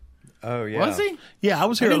Charleston. Oh yeah. Was he? Yeah, I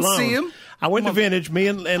was here didn't alone. see him. I went to Vintage. Me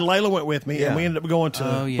and Layla went with me, and Yeah. we ended up going to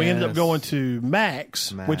Oh, we ended up yes. going to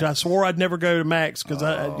Max, which I swore I'd never go to Max because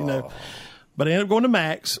but I ended up going to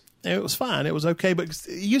Max. And it was fine. It was okay, but it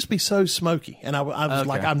used to be so smoky, and I was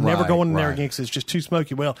like, I'm never Right, going in there right. again because it's just too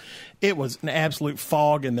smoky. Well, it was an absolute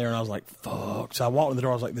fog in there, and I was like, fuck. So I walked in the door.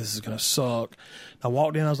 I was like, this is going to suck. I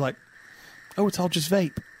walked in. I was like, oh, it's all just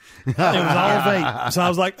vape. It was all vape. So I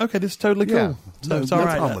was like, okay, this is totally cool. Yeah. So No- it's no all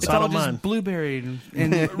right. problem with It's that. all All just mine. blueberry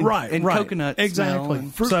and Right, and right. coconut Exactly. smell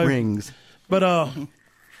and- Fruit So- rings. But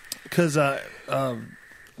because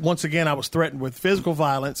once again, I was threatened with physical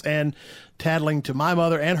violence and tattling to my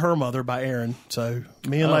mother and her mother by Aaron. So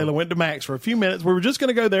me and Layla went to Max for a few minutes. We were just going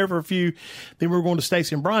to go there for a few. Then we were going to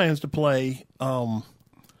Stacy and Brian's to play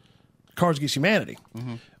Cards Against Humanity.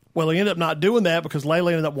 Well, he ended up not doing that because Layla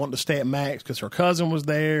ended up wanting to stay at Max because her cousin was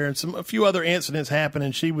there and a few other incidents happened,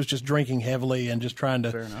 and she was just drinking heavily and just trying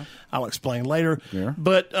to. I'll explain later. Yeah.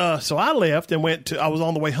 But so I left and I was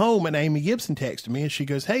on the way home, and Amy Gibson texted me, and she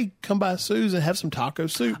goes, "Hey, come by Sue's and have some taco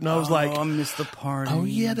soup." And I was like, I missed the party. "Oh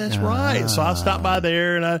yeah, that's right." So I stopped by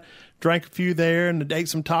there and I drank a few there and ate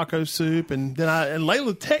some taco soup, and then and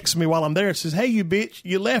Layla texts me while I'm there and says, "Hey, you bitch,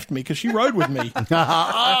 you left me because she rode with me." And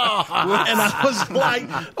I was like,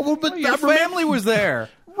 "Well, but Your I remember- family was there.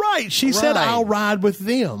 right?" She said, Right. "I'll ride with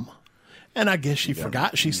them." And I guess she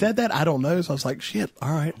forgot she said that. I don't know. So I was like, shit, all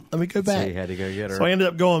right, let me go back. So you had to go get her. So I ended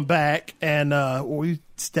up going back, and we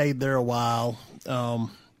stayed there a while.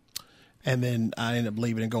 And then I ended up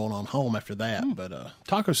leaving and going on home after that. But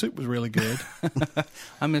taco soup was really good.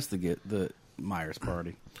 I missed the Myers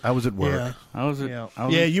party. I was at work. Yeah. I was at, Yeah. I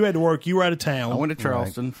was You had to work. You were out of town. I went to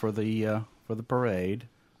Charleston for the parade.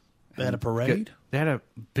 They had a parade? They had a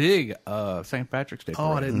big St. Patrick's Day parade.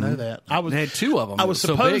 Oh, I didn't know that. They had two of them. I was so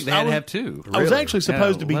supposed big, they had to have two. I was actually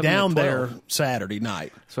supposed to be 11 or down 12. there Saturday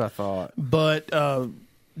night. That's what I thought. But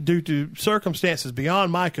due to circumstances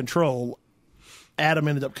beyond my control, Adam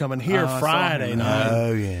ended up coming here Friday night.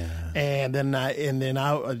 Oh yeah. And then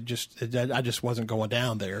I just wasn't going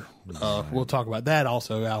down there. We'll talk about that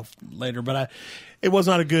also later. But it was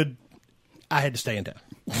not a good. I had to stay in town.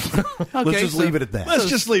 Let's just leave it at that. Let's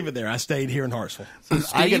just leave it there. I stayed here in Hartsville.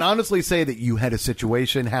 I can honestly say that you had a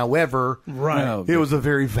situation. However, Right. it was a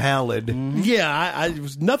very valid. Yeah, it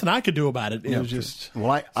was nothing I could do about it. It was just.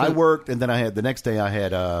 Well, I worked, and then I had the next day. I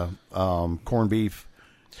had corned beef,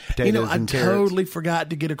 potatoes, I and carrots. totally forgot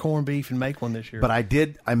to get a corned beef and make one this year. But I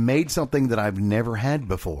did. I made something that I've never had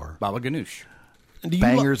before: Baba Ganoush. Do you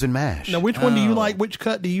bangers and mash. Now, which one do you like? Which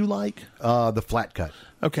cut do you like? The flat cut.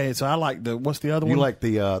 Okay, so I like what's the other one? You like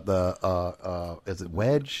the is it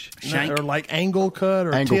wedge? Shank? Or like angle cut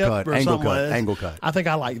or Angle tip cut, or angle something cut, like that. angle cut. I think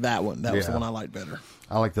I like that one. That was the Yeah. one I liked better.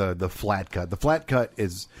 I like the flat cut. The flat cut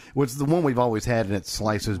is what's the one we've always had, and it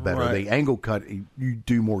slices better. Right. The angle cut, you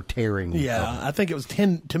do more tearing. Yeah, I think it was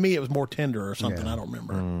to me, it was more tender or something. Yeah. I don't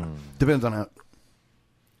remember. Depends on how.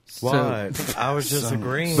 What? I was just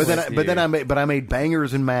agreeing. But with then you. I made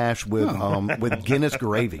bangers and mash with Guinness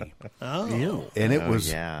gravy, Oh, and it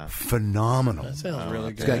was yeah. phenomenal. that sounds really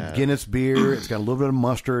It's good. got Guinness beer. It's got a little bit of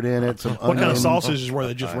mustard in it. Some What kind of onion, sausages were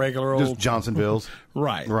they? Just regular old? Just Johnsonville's.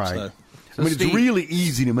 right, Right. so- I mean, Steve- it's really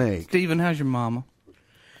easy to make. Steven, how's your mama?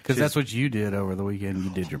 Because that's what you did over the weekend. You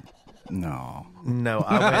did your. No.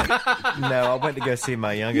 I went to go see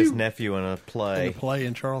my youngest nephew in a in play. the play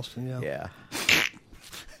in Charleston. Yeah. Yeah.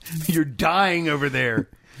 You're dying over there.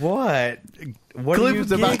 What? What Cliff are you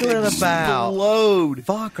is about to giggling about? explode.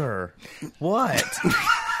 Fucker. What?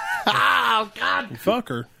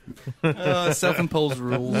 Fucker. Self-imposed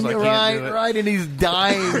rules. I can't Right, do it. right, and he's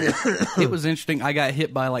dying. It was interesting. I got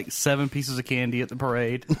hit by like 7 pieces of candy at the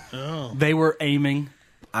parade. Oh. They were aiming.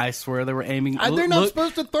 I swear they were aiming. They're not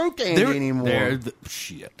supposed to throw candy anymore.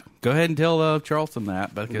 Shit. Go ahead and tell Charleston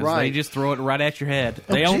that because Right. they just throw it right at your head.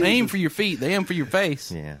 They don't aim for your feet. They aim for your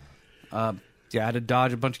face. Yeah. Yeah, I had to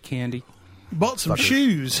dodge a bunch of candy. Bought some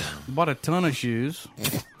shoes. Bought a ton of shoes.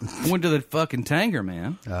 Went to the fucking Tanger,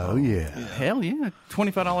 man. Oh yeah. Hell yeah.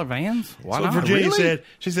 $25 Vans. Why So not? Virginia Really?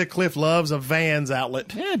 she said Cliff loves a Vans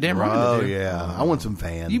outlet. Yeah, damn right. Oh I do. yeah. I want some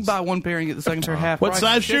fans. You buy one pair and get the second pair half What price.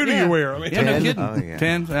 size Shit, shoe do yeah. you wear? I mean, Yeah, no 10? kidding. Oh, yeah.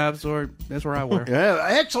 10. That's where I wear. Yeah,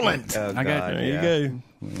 excellent. Oh, I got- God, there yeah. you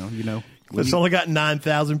go. You know. It's only got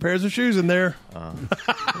 9,000 pairs of shoes in there. I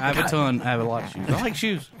have a ton. I have a lot of shoes. I like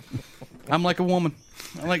shoes. I'm like a woman.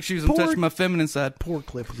 I like shoes. I'm Poor- touching my feminine side. Poor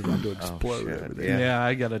Cliff is about to explode shit. over there. Yeah.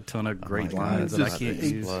 I got a ton of great lines that I can't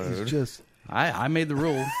use. It's just I made the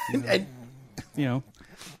rule. You know.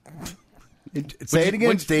 say it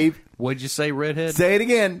again, Steve. What'd you say, redhead? Say it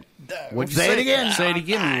again. What'd you say it again. Say it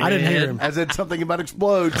again. I didn't hear redhead. him. I said something about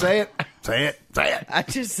explode. Say it. Say it. Say it. I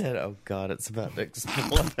just said, oh, God, it's about to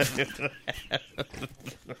explode.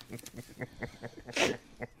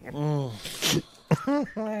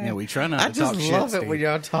 Yeah, we try not I to just talk love shit, it when Steve.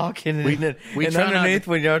 y'all talking. We and try not underneath to-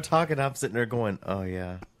 when y'all talking, I'm sitting there going, oh,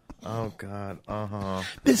 yeah. Oh, God. Uh-huh.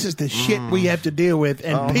 This is the shit we have to deal with,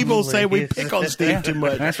 and people say we pick on Steve too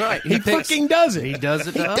much. That's right. He picks- fucking does it. He does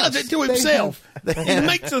it to He us. does it to himself. He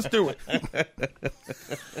makes us do it.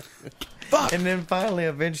 Fuck. And then finally,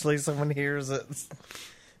 eventually, someone hears it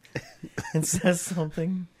and says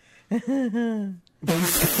something.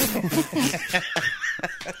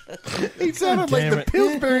 He sounded like damn the it.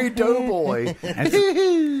 Pillsbury Doughboy. At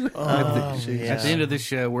the end of this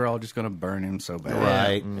show, we're all just going to burn him so bad.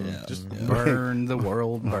 Right. Just burn the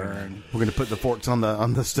world, burn. We're gonna put the forks on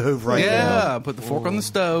the stove right now. Yeah, put the fork on the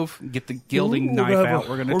stove, get the gilding knife out.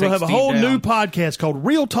 We're going to have a Steve whole down. new podcast called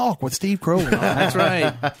Real Talk with Steve Crowley. That's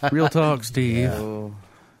right. Real talk, Steve.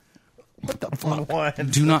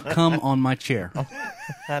 What? Do not come on my chair.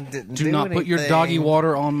 I didn't Do not put your anything. doggy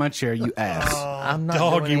water on my chair, you ass. I'm not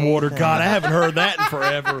Doggy doing water. anything. God, I haven't heard that in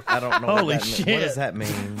forever. I don't know. Holy what that shit. What does that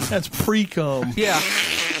mean? That's pre-cum. Yeah.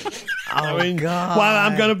 I mean, God. well,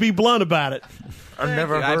 I'm going to be blunt about it. I've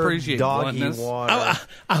never I heard appreciate doggy bluntness. water.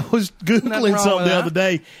 I was Nothing googling wrong something with the that. other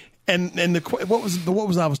day, and what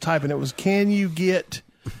was I was typing? It was, can you get?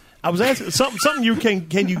 I was asking something you can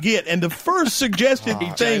you get, and the first suggested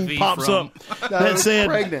thing HIV pops from- up that said,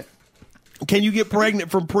 pregnant. "Can you get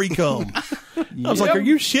pregnant from pre-cum?" I was like, "Are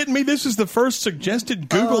you shitting me? This is the first suggested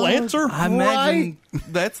Google answer." I imagine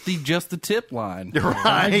that's just the tip line.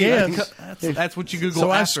 I guess. That's what you Google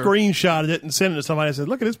So I after. screenshotted it and sent it to somebody. I said,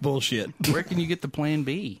 "Look at this bullshit." Where can you get the plan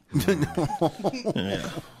B?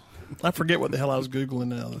 I forget what the hell I was Googling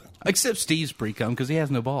now. Except Steve's pre-cum because he has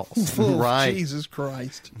no balls. Right. Jesus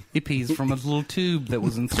Christ. He pees from a little tube that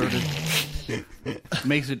was inserted.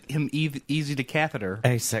 Makes it him easy to catheter.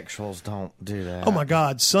 Asexuals don't do that. Oh, my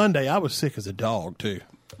God. Sunday, I was sick as a dog, too.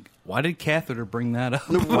 Why did catheter bring that up?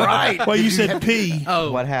 Right. Well, you said pee.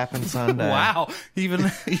 Oh, What happened Sunday? wow! Even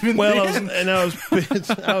Well, then. I was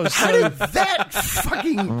How did that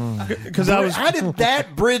fucking... because I was How did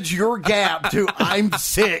that bridge your gap to I'm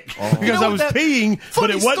sick? because I was peeing,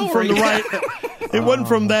 but it wasn't from the right. It wasn't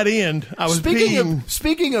from that end. I was peeing.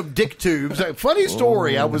 Speaking of dick tubes, funny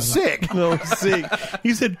story. I was sick. I was sick.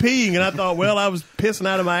 You said peeing, and I thought, well, I was pissing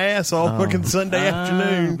out of my ass all fucking Sunday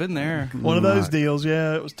afternoon. Been there. One of those deals.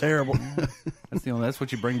 Yeah, it was terrible. That's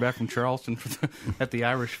what you bring back from Charleston at the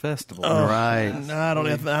Irish Festival. Right. No, I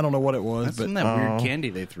don't know what it was, That's but from that weird candy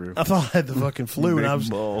they threw. I thought I had the fucking flu, and I was.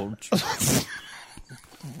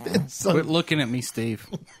 Quit looking at me, Steve.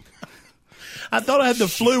 I thought I had the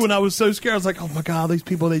flu, and I was so scared. I was like, "Oh my God, these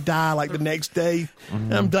people, they die like the next day.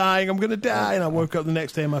 I'm dying. I'm going to die." And I woke up the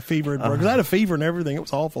next day, and my fever had broken. 'Cause I had a fever and everything. It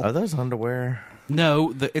was awful. Are those underwear?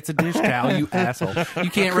 No, it's a dish towel, you asshole. You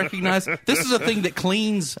can't recognize. This is a thing that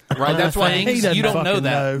cleans. Right, that's why things. He doesn't You don't know fucking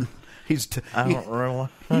that. know. He's. I don't really.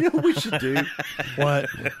 You know what we should do? What?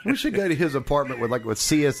 We should go to his apartment with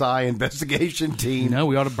CSI investigation team. No,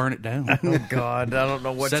 we ought to burn it down. Oh God, I don't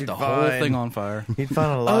know what Set you'd the find. whole thing on fire. You'd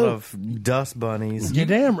find a lot of dust bunnies. You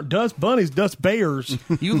damn dust bunnies, dust bears,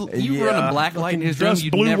 You Yeah. run a black light in his room. dust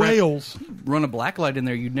You'd blue never whales. run a black light in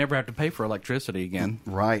there. You'd never have to pay for electricity again.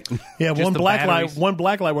 Right. Yeah, Just one the black batteries. light. One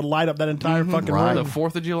black light would light up that entire fucking Right. The room.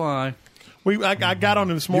 4th of July. I got on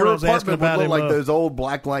him this morning. Your I was asking apartment would about look him. like those old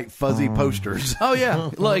black light fuzzy posters. Oh yeah,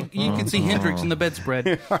 like you can see Hendrix in the bedspread.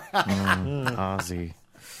 Ozzy.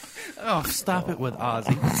 Oh, stop it with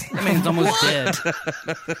Ozzy. That man's almost dead.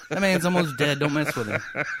 That man's almost dead. Don't mess with him.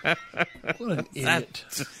 What an idiot.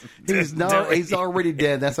 He's already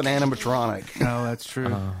dead. That's an animatronic No, that's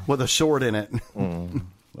true. with a short in it.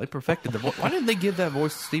 They perfected the voice. Why didn't they give that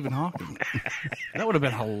voice to Stephen Hawking? That would have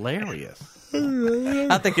been hilarious.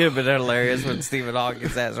 I think it would have been hilarious when Stephen Hawking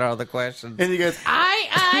asked all the questions. And he goes,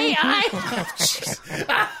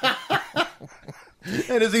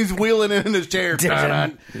 and as he's wheeling in his chair,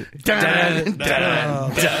 dun, dun, dun,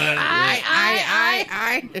 dun,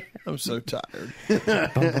 I'm so tired.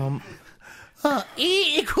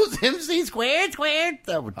 E equals MC squared.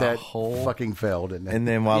 That whole- fucking failed, didn't it? And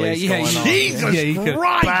then while he's going on, Jesus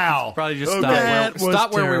Christ! Probably just That was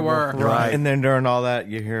stop where we terrible. were. Right. and then during all that,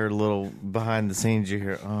 you hear a little behind the scenes. You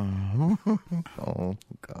hear, oh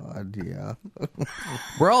God, yeah.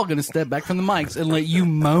 We're all going to step back from the mics and let you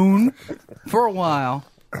moan for a while.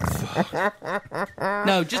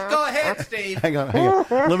 No, just go ahead, Steve. Hang on.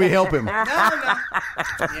 Let me help him. No.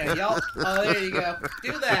 Yeah, y'all. Oh, there you go.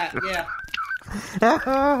 Do that. Yeah.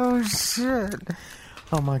 Oh shit!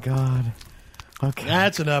 Oh my God. Okay.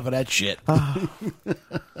 That's enough of that shit. I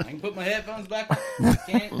can put my headphones back.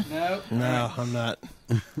 Can't. No. No, I'm not.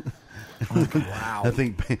 Wow. I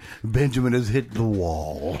think Benjamin has hit the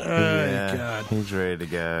wall. Yeah, God. he's ready to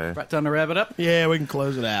go. Right time to wrap it up. Yeah, we can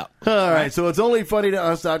close it out. All right, so it's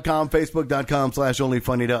onlyfunnytous.com,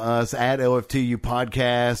 facebook.com/onlyfunnytous, at OFTU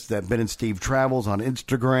podcast, that Ben and Steve Travels on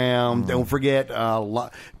Instagram. Don't forget, people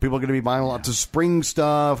are going to be buying lots of spring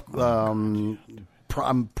stuff, prom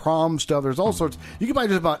stuff. There's all sorts. You can buy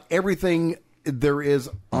just about everything there is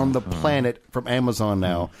on the planet from Amazon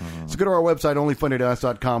now. So go to our website,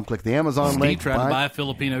 onlyfunnytous.com, click the Amazon Steve link. tried to buy a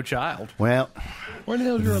Filipino child. Well, Where the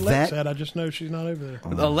hell's your That- Alexa at? I just know she's not over there.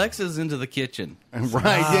 Alexa's into the kitchen.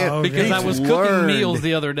 right, yeah. Oh, Because okay. I was He's cooking learned. meals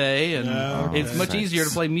the other day, and okay. it's much easier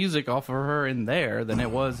to play music off of her in there than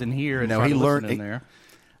it was in here. And No, try he to listen learned- in there.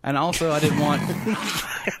 And also, I didn't want.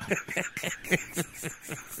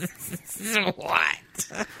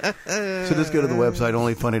 So just go to the website,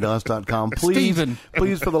 onlyfunnytous.com. Please, Steven.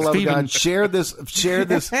 please, for the love Steven. of God, share this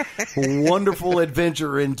wonderful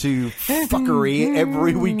adventure into fuckery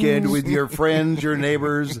every weekend with your friends, your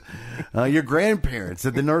neighbors, your grandparents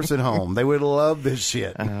at the nursing home. They would love this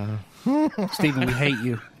shit. Stephen, we hate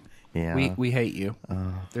you. Yeah. We hate you.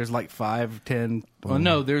 There's like 5, 10. Well,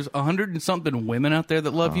 no, there's 100 and something women out there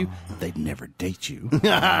that love you. They'd never date you.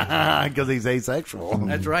 Because he's asexual.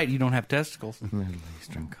 That's right. You don't have testicles. Middle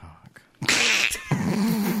Eastern cock.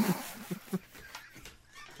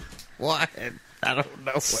 What? I don't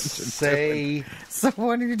know what to say. So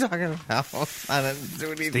what are you talking about? I didn't do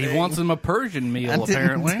anything. Steve wants him a Persian meal,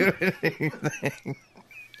 apparently.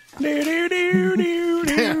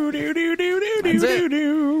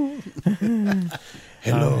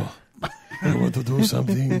 Hello. I want to do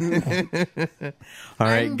something. All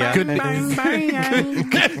right, guys. There's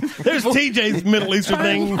TJ's Middle Eastern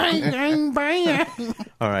thing.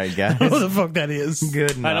 All right, guys. What the fuck that is?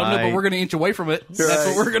 Good night. I don't know, but we're going to inch away from it. That's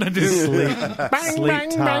what we're going to do. Sleep tight.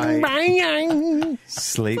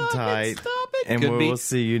 Sleep tight. Stop it. And Could we be. will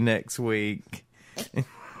see you next week.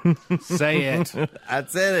 Say it. I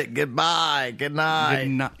said it. Goodbye. Good night. Good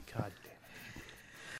night. God.